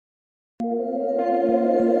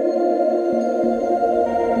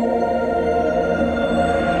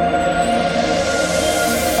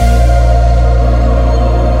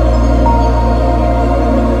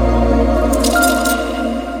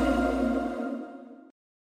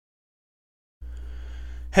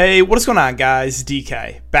Hey, what is going on, guys?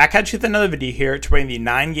 DK. Back at you with another video here to bring the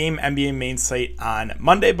 9-game NBA main slate on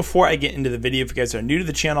Monday. Before I get into the video, if you guys are new to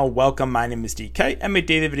the channel, welcome. My name is DK. I make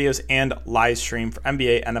daily videos and live stream for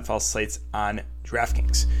NBA, NFL slates on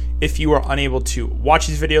Draftkings. If you are unable to watch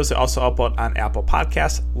these videos, I also upload on Apple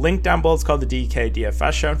Podcasts. Link down below. It's called the DK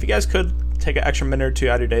DFS Show. If you guys could take an extra minute or two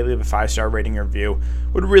out of your day, leave a 5-star rating or review,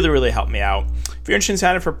 would really help me out. If you're interested in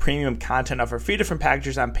signing up for premium content, offer 3 different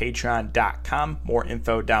packages on patreon.com. More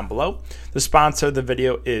info down below. The sponsor of the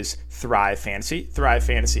video is Thrive Fantasy. Thrive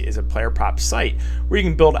Fantasy is a player prop site where you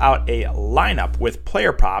can build out a lineup with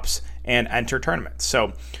player props and enter tournaments.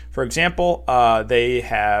 So, for example, they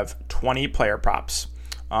have 20 player props.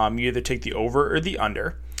 You either take the over or the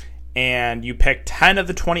under, and you pick 10 of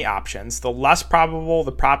the 20 options. The less probable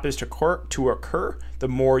the prop is to occur, the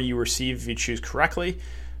more you receive if you choose correctly.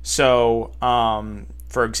 So,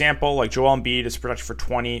 for example, like Joel Embiid is projected for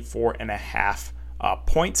 24.5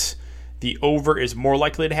 points. The over is more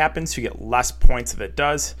likely to happen, so you get less points if it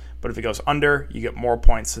does. But if it goes under, you get more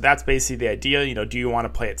points. So that's basically the idea. Do you want to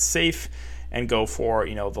play it safe and go for,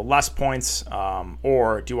 the less points,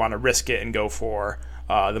 or do you want to risk it and go for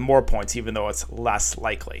the more points, even though it's less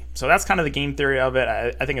likely? So that's kind of the game theory of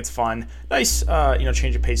it. I think it's fun. Nice,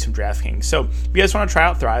 change of pace from DraftKings. So if you guys want to try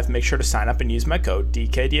out Thrive, make sure to sign up and use my code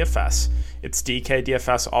DKDFS. It's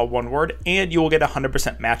DKDFS, all one word, and you will get a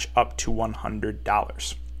 100% match up to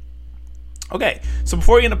 $100. Okay, so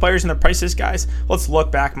before we get into players and their prices, guys, let's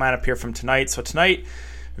look back mine up here from tonight. So tonight,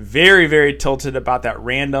 very tilted about that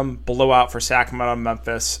random blowout for Sacramento and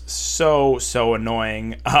Memphis. So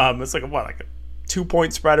annoying. It's like a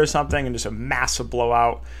 2-point spread or something and just a massive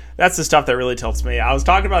blowout. That's the stuff that really tilts me. I was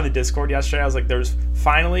talking about in the Discord yesterday. I was like, there's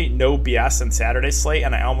finally no BS in Saturday's slate,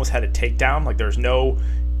 and I almost had a takedown. Like, there's no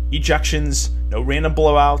ejections, no random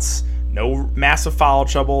blowouts, no massive foul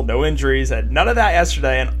trouble, no injuries. I had none of that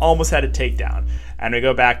yesterday and almost had a takedown. And we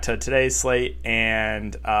go back to today's slate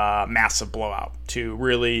and massive blowout to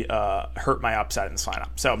really hurt my upside in this lineup.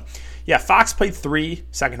 So, yeah, Fox played 3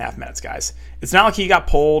 second-half minutes, guys. It's not like he got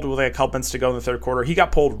pulled with like a couple minutes to go in the third quarter. He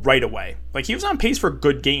got pulled right away. Like, he was on pace for a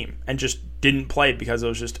good game and just didn't play because it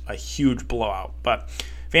was just a huge blowout. But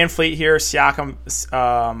Van Fleet here, Siakam,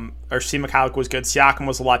 or C. McCulloch was good. Siakam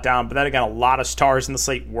was a lot down, but then again, a lot of stars in the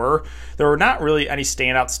slate were. There were not really any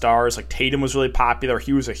standout stars. Like, Tatum was really popular.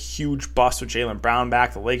 He was a huge bust with Jaylen Brown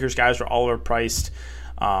back. The Lakers guys were all overpriced.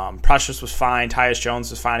 Precious was fine. Tyus Jones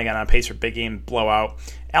was fine again on pace for big game blowout.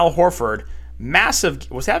 Al Horford,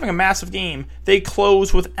 was having a massive game. They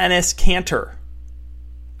closed with Enes Kanter.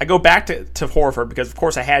 I go back to Horford because, of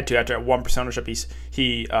course, I had to after at 1% ownership.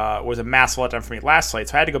 He was a massive letdown for me last slate,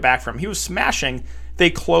 so I had to go back for him. He was smashing. They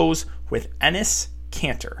close with Enes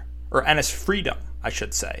Kanter, or Enes Freedom, I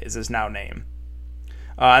should say, is his now name.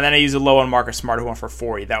 And then I used a low on Marcus Smart, who went for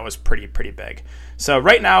 40. That was pretty big. So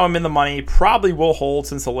right now I'm in the money. Probably will hold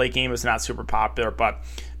since the late game is not super popular. But,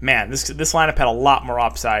 man, this lineup had a lot more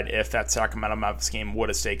upside if that Sacramento-Memphis game would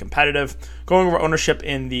have stayed competitive. Going over ownership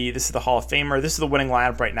this is the Hall of Famer. This is the winning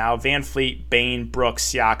lineup right now. Van Fleet, Bane, Brooks,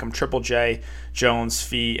 Siakam, Triple J, Jones,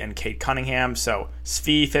 Fee, and Kate Cunningham. So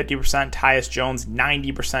Fee 50%, Tyus Jones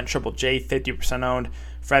 90%, Triple J 50% owned.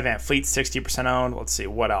 Fred Van Fleet, 60% owned. Let's see,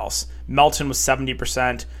 what else? Melton was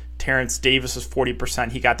 70%. Terrence Davis was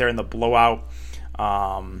 40%. He got there in the blowout.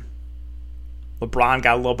 LeBron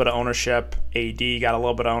got a little bit of ownership. AD got a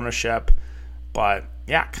little bit of ownership. But,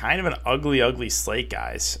 yeah, kind of an ugly slate,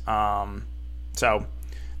 guys. So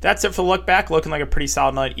that's it for the look back. Looking like a pretty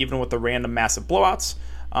solid night, even with the random massive blowouts.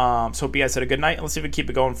 So hope you guys had a good night. And let's see if we can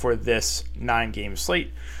keep it going for this 9-game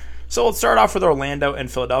slate. So let's start off with Orlando and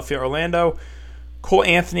Philadelphia. Orlando, Cole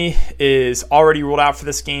Anthony is already ruled out for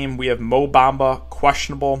this game. We have Mo Bamba,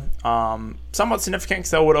 questionable. Somewhat significant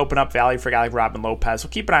because that would open up value for a guy like Robin Lopez. So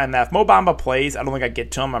keep an eye on that. If Mo Bamba plays, I don't think I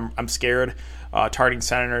get to him. I'm scared. Targeting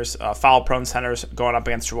centers, foul-prone centers going up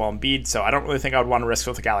against Joel Embiid. So I don't really think I would want to risk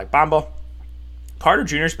with a guy like Bamba. Carter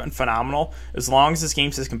Jr. has been phenomenal. As long as this game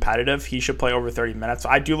is competitive, he should play over 30 minutes. So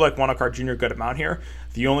I do like Wendell Carter Jr. a good amount here.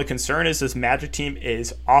 The only concern is this Magic team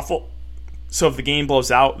is awful. So if the game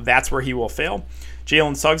blows out, that's where he will fail.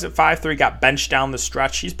 Jalen Suggs at 5'3", got benched down the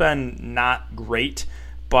stretch. He's been not great,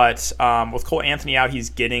 but with Cole Anthony out,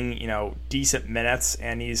 he's getting decent minutes,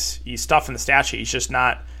 and he's stuffing the stat sheet. He's just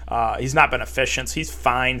not he's not been efficient, so he's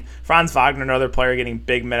fine. Franz Wagner, another player getting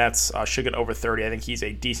big minutes, should get over 30. I think he's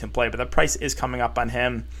a decent play, but the price is coming up on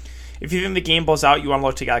him. If you think the game blows out, you want to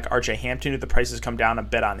look to a guy like RJ Hampton, if the prices come down a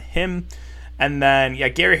bit on him. And then,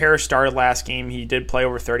 Gary Harris started last game. He did play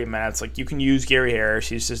over 30 minutes. Like, you can use Gary Harris.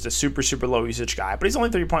 He's just a super low usage guy, but he's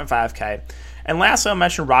only 3.5K. And lastly, I'll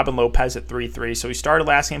mention Robin Lopez at 3-3. So he started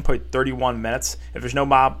last game, played 31 minutes. If there's no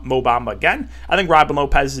Mo Bamba again, I think Robin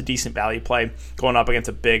Lopez is a decent value play going up against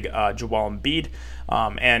a big Joel Embiid.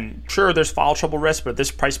 And sure, there's foul trouble risk, but at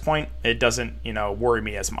this price point, it doesn't, worry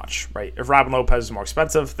me as much, right? If Robin Lopez is more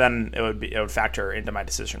expensive, then it would factor into my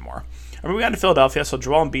decision more. And we got to Philadelphia, so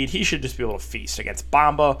Joel Embiid, he should just be able to feast against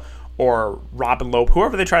Bamba or Robin Lopez,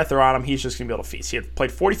 whoever they try to throw on him, he's just going to be able to feast. He had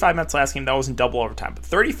played 45 minutes last game. That was in double overtime, but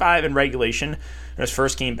 35 in regulation in his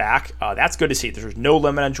first game back. That's good to see. There's no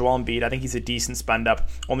limit on Joel Embiid. I think he's a decent spend up.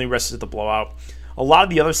 Only risk is the blowout. A lot of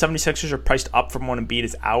the other 76ers are priced up from when Embiid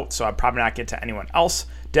is out, so I'd probably not get to anyone else.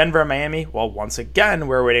 Denver and Miami, well, once again,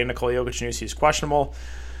 we're waiting Nikola Jokic news. He's questionable.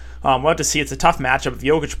 We'll have to see. It's a tough matchup. If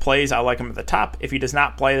Jokic plays, I like him at the top. If he does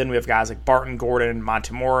not play, then we have guys like Barton, Gordon,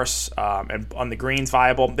 Monte Morris, and on the greens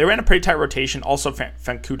viable. They ran a pretty tight rotation. Also,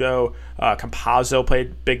 Fancudo Campazzo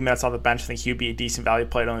played big minutes on the bench. I think he'd be a decent value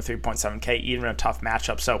play at only 3.7K, even in a tough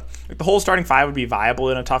matchup. So the whole starting five would be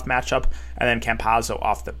viable in a tough matchup, and then Campazzo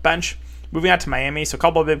off the bench. Moving on to Miami, so a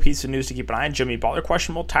couple of big pieces of news to keep an eye on. Jimmy Butler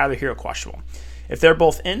questionable, Tyler Hero questionable. If they're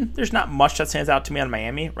both in, there's not much that stands out to me on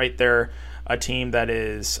Miami, right? They're a team that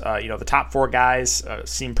is, the top four guys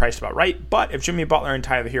seem priced about right. But if Jimmy Butler and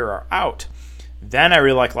Tyler Hero are out, then I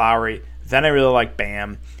really like Lowry. Then I really like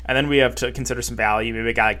Bam. And then we have to consider some value. Maybe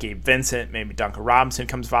a guy like Gabe Vincent, maybe Duncan Robinson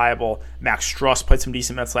comes viable. Max Strus played some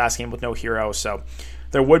decent minutes last game with no Hero. So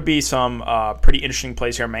there would be some pretty interesting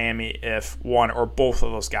plays here in Miami if one or both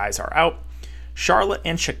of those guys are out. Charlotte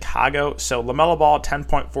and Chicago. So LaMelo Ball at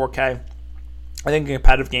 10.4K. I think a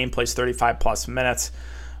competitive game plays 35-plus minutes.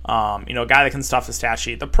 A guy that can stuff the stat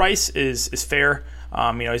sheet. The price is fair.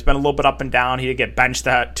 He's been a little bit up and down. He did get benched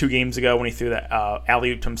that 2 games ago when he threw that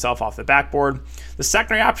alley-oop to himself off the backboard. The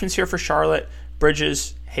secondary options here for Charlotte,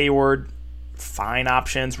 Bridges, Hayward, fine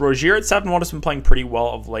options. Rozier at 7-1 has been playing pretty well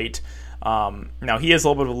of late. Now, he has a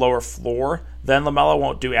little bit of a lower floor than LaMelo.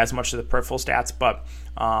 Won't do as much of the peripheral stats, but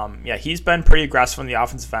he's been pretty aggressive on the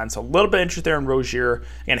offensive end. So a little bit interested there in Rozier.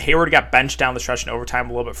 Again, Hayward got benched down the stretch in overtime,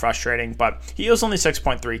 a little bit frustrating, but he was only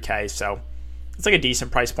 6.3K, so it's like a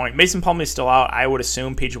decent price point. Mason Plumlee's still out. I would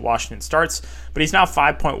assume PJ Washington starts, but he's now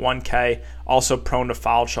 5.1K, also prone to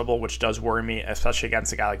foul trouble, which does worry me, especially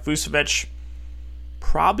against a guy like Vucevic.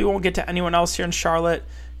 Probably won't get to anyone else here in Charlotte.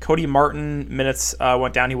 Cody Martin minutes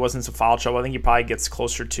went down. He wasn't some foul trouble. I think he probably gets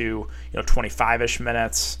closer to 25-ish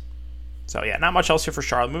minutes. So, yeah, not much else here for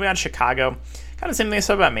Charlotte. Moving on to Chicago. Kind of the same thing I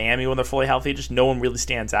said about Miami when they're fully healthy. Just no one really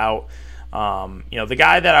stands out. The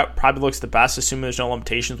guy that probably looks the best, assuming there's no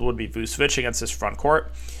limitations, would be Vucevic against his front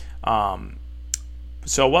court.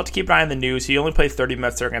 So we'll have to keep an eye on the news. He only played 30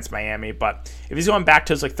 minutes there against Miami, but if he's going back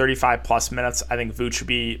to his 35-plus minutes, I think Vooch would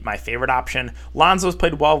be my favorite option. Lonzo's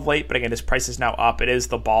played well of late, but again, his price is now up. It is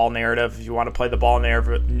the ball narrative. If you want to play the ball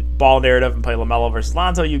narrative and play LaMelo versus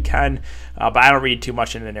Lonzo, you can, but I don't read too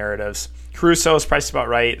much into the narratives. Caruso is priced about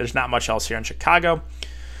right. There's not much else here in Chicago.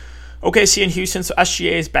 OKC and Houston, so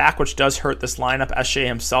SGA is back, which does hurt this lineup. SGA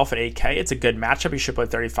himself at 8K, it's a good matchup. He should play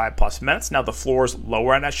 35-plus minutes. Now, the floor is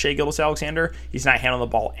lower on SGA Gilgeous-Alexander. He's not handling the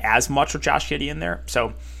ball as much with Josh Giddey in there.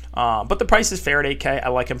 So, but the price is fair at 8K. I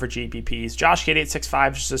like him for GPPs. Josh Giddey at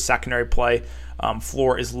 6.5 is just a secondary play.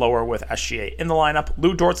 Floor is lower with SGA in the lineup.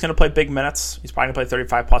 Lou Dort's going to play big minutes. He's probably going to play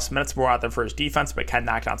 35-plus minutes, more out there for his defense, but can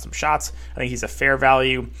knock down some shots. I think he's a fair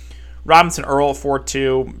value. Robinson Earl at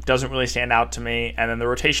 4.2 doesn't really stand out to me. And then the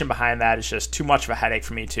rotation behind that is just too much of a headache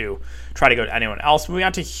for me to try to go to anyone else. Moving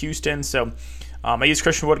on to Houston. So I used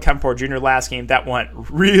Christian Wood, Kevin Porter Jr. last game. That went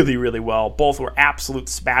really, really well. Both were absolute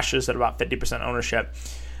smashes at about 50% ownership.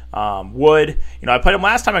 Wood, I played him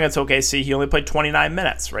last time against OKC. He only played 29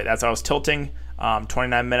 minutes, right? That's how I was tilting.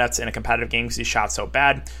 29 minutes in a competitive game because he shot so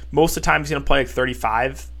bad. Most of the time, he's going to play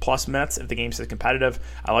 35-plus minutes if the game's competitive.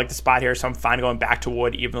 I like the spot here, so I'm fine going back to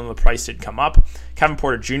Wood, even though the price did come up. Kevin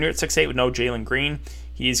Porter Jr. at 6'8 with no Jalen Green.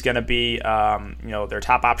 He's going to be, their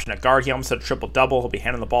top option at guard. He almost had a triple-double. He'll be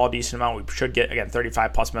handling the ball a decent amount. We should get, again,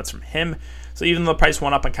 35-plus minutes from him. So even though the price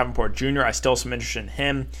went up on Kevin Porter Jr., I still have some interest in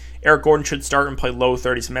him. Eric Gordon should start and play low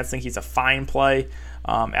 30s minutes. I think he's a fine play.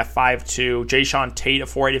 At 5.2, Jayshawn Tate at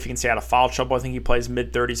 4.8 if you can stay out of foul trouble. I think he plays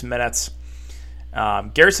mid-30s minutes.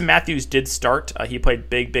 Garrison Matthews did start. He played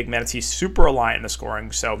big minutes. He's super reliant in the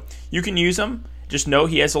scoring, so you can use him. Just know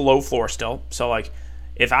he has a low floor still. So,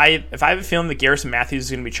 if I have a feeling that Garrison Matthews is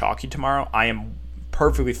going to be chalky tomorrow, I am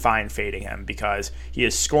perfectly fine fading him because he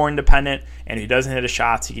is scoring dependent, and if he doesn't hit his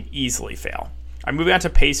shots, he can easily fail. I'm moving on to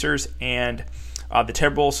Pacers and the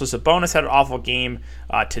Timberwolves. So Sabonis had an awful game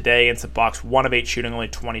today against the Bucks. 1 of 8 shooting, only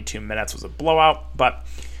 22 minutes was a blowout. But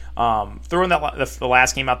throwing the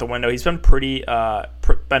last game out the window, he's been pretty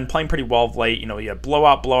been playing pretty well of late. He had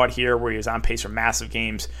blowout here where he was on pace for massive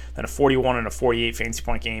games, then a 41 and a 48 fantasy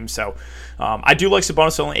point game. So I do like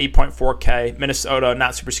Sabonis, only 8.4K. Minnesota,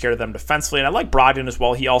 not super scared of them defensively. And I like Brogdon as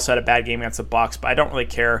well. He also had a bad game against the Bucks, but I don't really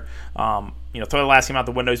care. Throw the last game out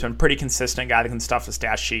the window. He's been pretty consistent, guy that can stuff the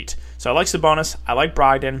stat sheet. So I like Sabonis. I like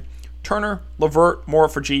Brogdon. Turner, LeVert, more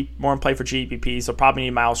in play for GPPs. They'll probably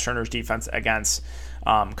need Miles Turner's defense against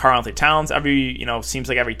Karl-Anthony Towns. Seems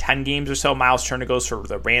like every 10 games or so, Miles Turner goes for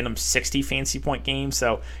the random 60 fantasy point game.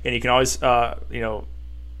 So, and you can always,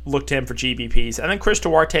 look to him for GBPs. And then Chris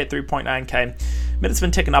Duarte at 3.9K. Minutes been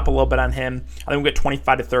ticking up a little bit on him. I think we'll get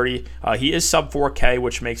 25 to 30. He is sub 4K,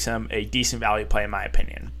 which makes him a decent value play in my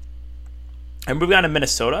opinion. And moving on to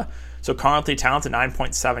Minnesota. So Karl-Anthony Towns at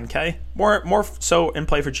 9.7K. More so in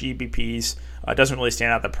play for GBPs. Doesn't really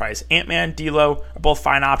stand out the price. Ant-Man, D'Lo are both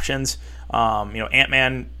fine options.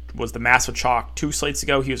 Ant-Man was the massive chalk 2 slates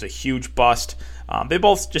ago. He was a huge bust. They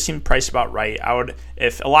both just seem priced about right.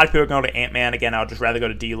 If a lot of people are going to Ant-Man, again, I would just rather go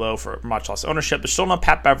to D'Lo for much less ownership. There's still no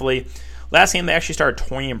Pat Beverly. Last game, they actually started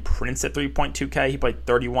Torian Prince at 3.2K. He played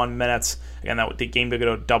 31 minutes. Again, the game to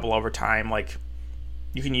go to double overtime.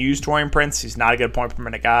 You can use Torian Prince. He's not a good point per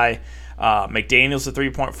minute guy. McDaniels at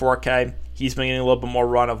 3.4K. He's been getting a little bit more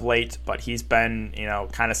run of late, but he's been,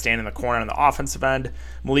 kind of standing in the corner on the offensive end.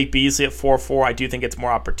 Malik Beasley at 4.4. I do think it's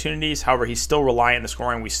more opportunities. However, he's still reliant on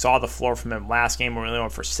scoring. We saw the floor from him last game where he only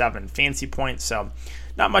went for 7 fancy points. So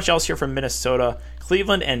not much else here from Minnesota.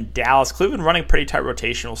 Cleveland and Dallas. Cleveland running pretty tight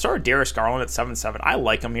rotation. We'll start with Darius Garland at 7.7. I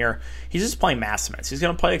like him here. He's just playing massive minutes. He's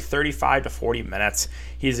going to play 35 to 40 minutes.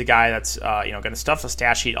 He's a guy that's going to stuff the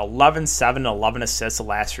stat sheet. 11, 7, 11 assists the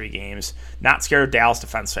last 3 games. Not scared of Dallas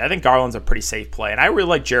defensively. I think Garland's a pretty safe play. And I really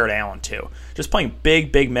like Jared Allen too. Just playing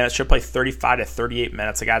big minutes. Should play 35 to 38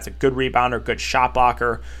 minutes. A guy that's a good rebounder, good shot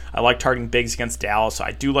blocker. I like targeting bigs against Dallas, so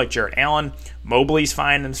I do like Jared Allen. Mobley's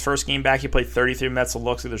fine in his first game back. He played 33 minutes. It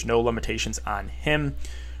looks like there's no limitations on him.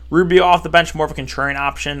 Rubio off the bench, more of a contrarian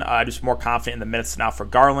option. Just more confident in the minutes now for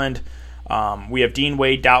Garland. We have Dean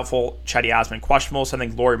Wade doubtful, Chetty Osman questionable, so I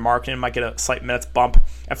think Lauri Markkanen might get a slight minutes bump.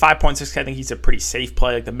 At 5.6, I think he's a pretty safe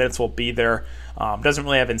play. The minutes will be there. Doesn't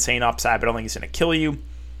really have insane upside, but I don't think he's going to kill you.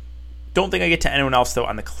 Don't think I get to anyone else, though,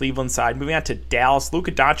 on the Cleveland side. Moving on to Dallas,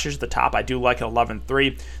 Luka Doncic is the top. I do like at 11.3.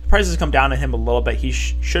 The prices come down on him a little bit. He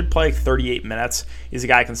should play 38 minutes. He's a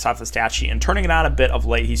guy who can stuff the stat sheet and turning it on a bit of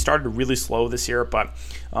late. He started really slow this year, but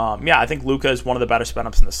I think Luka is one of the better spin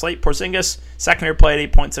ups in the slate. Porzingis, secondary play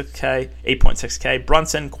at 8.6K.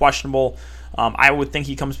 Brunson, questionable. I would think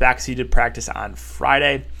he comes back because he did practice on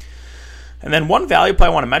Friday. And then one value play I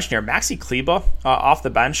want to mention here, Maxi Kleba off the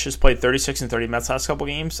bench, has played 36 and 30 minutes last couple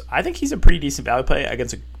games. I think he's a pretty decent value play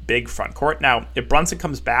against a big front court. Now, if Brunson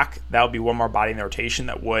comes back, that would be one more body in the rotation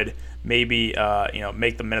that would maybe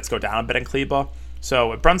make the minutes go down a bit in Kleba.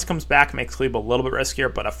 So if Brunson comes back, it makes Kleba a little bit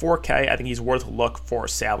riskier, but at 4K, I think he's worth a look for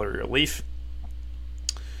salary relief.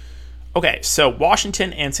 Okay, so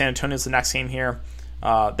Washington and San Antonio is the next game here.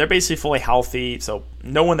 They're basically fully healthy, so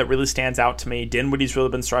no one that really stands out to me. Dinwiddie's really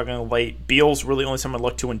been struggling late. Beal's really only someone to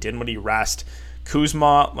look to when Dinwiddie rest.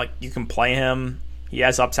 Kuzma, you can play him. He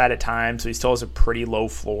has upside at times, so he still has a pretty low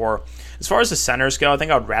floor. As far as the centers go, I think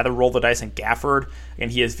I would rather roll the dice on Gafford. Again,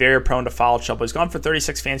 he is very prone to foul trouble. He's gone for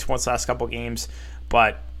 36 fantasy points the last couple games,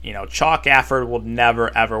 but chalk Gafford will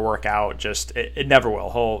never, ever work out. It never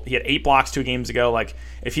will. He had 8 blocks 2 games ago.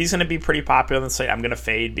 If he's going to be pretty popular on the slate, I'm going to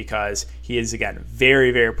fade because he is, again,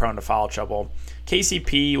 very, very prone to foul trouble.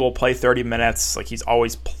 KCP will play 30 minutes. He's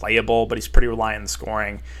always playable, but he's pretty reliant on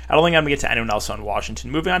scoring. I don't think I'm going to get to anyone else on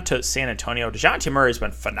Washington. Moving on to San Antonio, DeJounte Murray has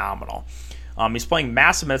been phenomenal. He's playing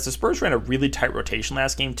massive minutes. The Spurs ran a really tight rotation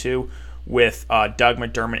last game, too, with Doug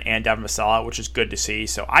McDermott and Devin Vassell, which is good to see.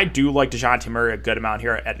 So I do like DeJounte Murray a good amount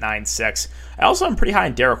here at 9.6. I also am pretty high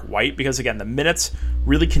on Derek White because, again, the minutes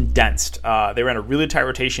really condensed. They ran a really tight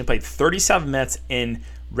rotation, played 37 minutes in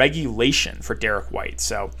regulation for Derek White.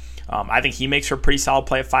 So I think he makes for a pretty solid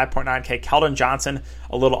play at 5.9K. Keldon Johnson,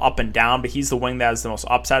 a little up and down, but he's the wing that has the most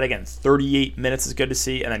upside. Again, 38 minutes is good to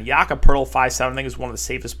see. And then Jakob Poeltl, 5.7, I think is one of the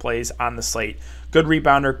safest plays on the slate. Good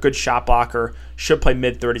rebounder, good shot blocker, should play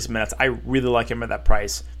mid-30s minutes. I really like him at that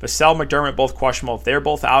price. Vassell, McDermott, both questionable. If they're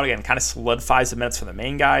both out, again, kind of solidifies the minutes for the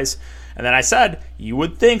main guys. And then I said, you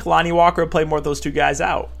would think Lonnie Walker would play more of those 2 guys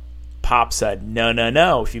out. Pop said,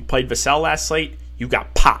 no. If you played Vassell last slate, you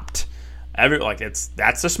got popped.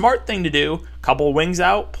 That's the smart thing to do. Couple of wings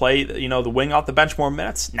out, play the wing off the bench more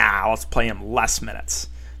minutes. Let's play him less minutes.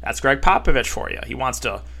 That's Greg Popovich for you. He wants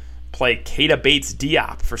to play Keita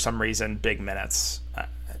Bates-Diop for some reason, big minutes.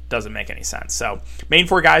 Doesn't make any sense. So main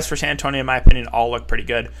 4 guys for San Antonio, in my opinion, all look pretty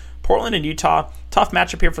good. Portland and Utah, tough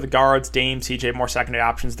matchup here for the guards. Dame, CJ, more secondary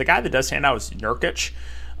options. The guy that does stand out is Nurkic.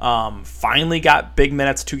 Finally got big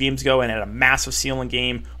minutes 2 games ago and had a massive ceiling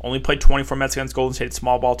game. Only played 24 minutes against Golden State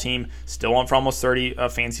small ball team. Still went for almost 30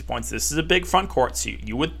 fantasy points. This is a big front court, so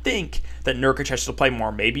you would think that Nurkic has to play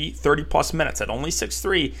more, maybe 30 plus minutes at only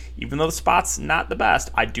 6'3". Even though the spot's not the best,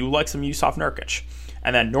 I do like some use off Nurkic.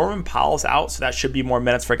 And then Norman Powell's out, so that should be more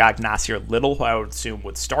minutes for a guy like Nasir Little, who I would assume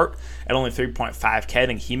would start at only 3.5K. I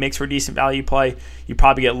think he makes for a decent value play. You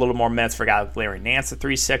probably get a little more minutes for a guy like Larry Nance at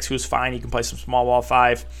 3.6, who's fine. He can play some small ball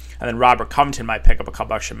 5. And then Robert Covington might pick up a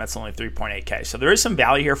couple extra minutes, only 3.8K. So there is some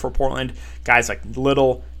value here for Portland. Guys like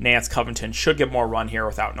Little, Nance, Covington should get more run here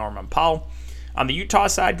without Norman Powell. On the Utah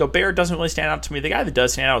side, Gobert doesn't really stand out to me. The guy that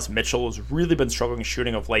does stand out is Mitchell, who's really been struggling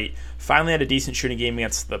shooting of late. Finally had a decent shooting game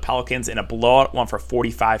against the Pelicans in a blowout, one for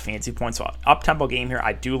 45 fantasy points. So up-tempo game here.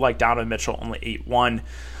 I do like Donovan Mitchell, only 8-1.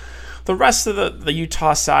 The rest of the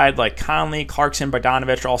Utah side, like Conley, Clarkson,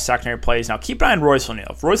 Bogdanovich, are all secondary plays. Now, keep an eye on Royce O'Neal.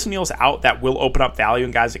 If Royce O'Neal's out, that will open up value in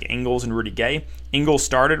guys like Ingles and Rudy Gay. Ingles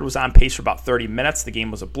started, was on pace for about 30 minutes. The game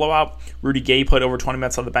was a blowout. Rudy Gay played over 20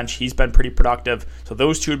 minutes on the bench. He's been pretty productive. So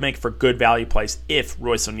those two would make for good value plays if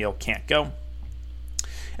Royce O'Neal can't go.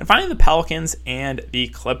 And finally, the Pelicans and the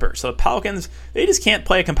Clippers. So the Pelicans, they just can't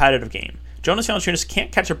play a competitive game. Jonas Valanciunas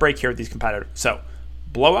can't catch a break here with these competitive. So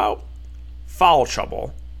blowout, foul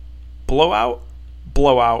trouble, blowout,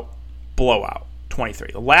 blowout, blowout, 23.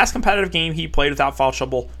 The last competitive game he played without foul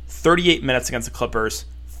trouble, 38 minutes against the Clippers,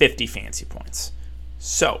 50 fantasy points.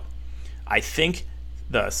 So I think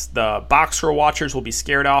the box score watchers will be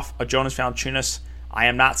scared off of Jonas Valanciunas. I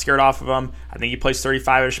am not scared off of him. I think he plays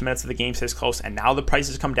 35-ish minutes of the game, stays close, and now the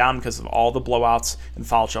prices come down because of all the blowouts and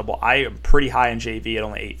foul trouble. I am pretty high in JV at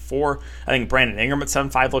only 8.4. I think Brandon Ingram at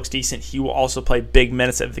 7.5 looks decent. He will also play big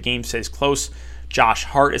minutes if the game stays close. Josh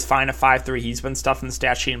Hart is fine at 5.3. He's been stuffing the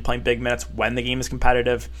stat sheet and playing big minutes when the game is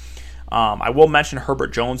competitive. I will mention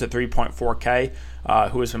Herbert Jones at 3.4K,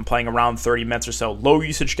 who has been playing around 30 minutes or so. Low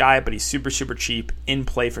usage guy, but he's super, super cheap in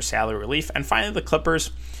play for salary relief. And finally, the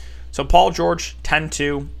Clippers. So Paul George,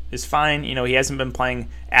 10.2, is fine. You know, he hasn't been playing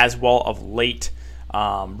as well of late.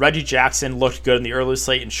 Reggie Jackson looked good in the early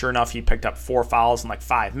slate, and sure enough, he picked up 4 fouls in like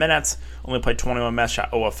 5 minutes. Only played 21 minutes,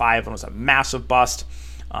 shot 0 of 5, and was a massive bust.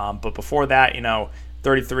 But before that,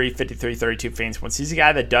 33, 53, 32 fantasy points. He's a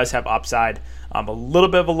guy that does have upside. A little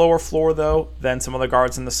bit of a lower floor, though, than some other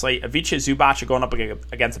guards in the slate. Avicii Zubac going up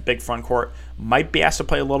against a big front court. Might be asked to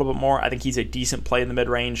play a little bit more. I think he's a decent play in the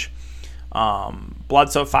mid-range.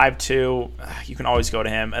 Bledsoe 5.2. You can always go to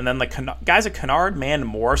him. And then the guys like Kennard, Mann, and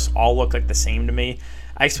Morris all look like the same to me.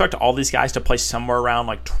 I expect all these guys to play somewhere around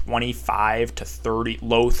like 25 to 30,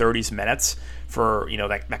 low 30s minutes for,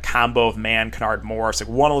 that combo of Mann, Kennard, Morris. Like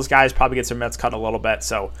one of those guys probably gets their minutes cut a little bit.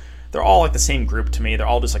 So they're all like the same group to me. They're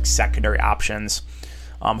all just like secondary options.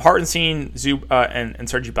 Hartenstein, and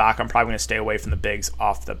Serge Ibaka, I'm probably going to stay away from the bigs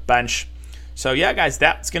off the bench. So yeah, guys,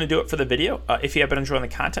 that's going to do it for the video. If you have been enjoying the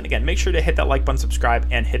content, again, make sure to hit that like button, subscribe,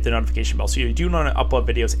 and hit the notification bell so you do know to upload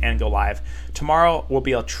videos and go live. Tomorrow will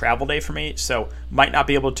be a travel day for me, so might not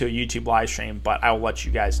be able to do a YouTube live stream, but I will let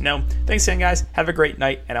you guys know. Thanks again, guys. Have a great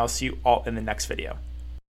night, and I'll see you all in the next video.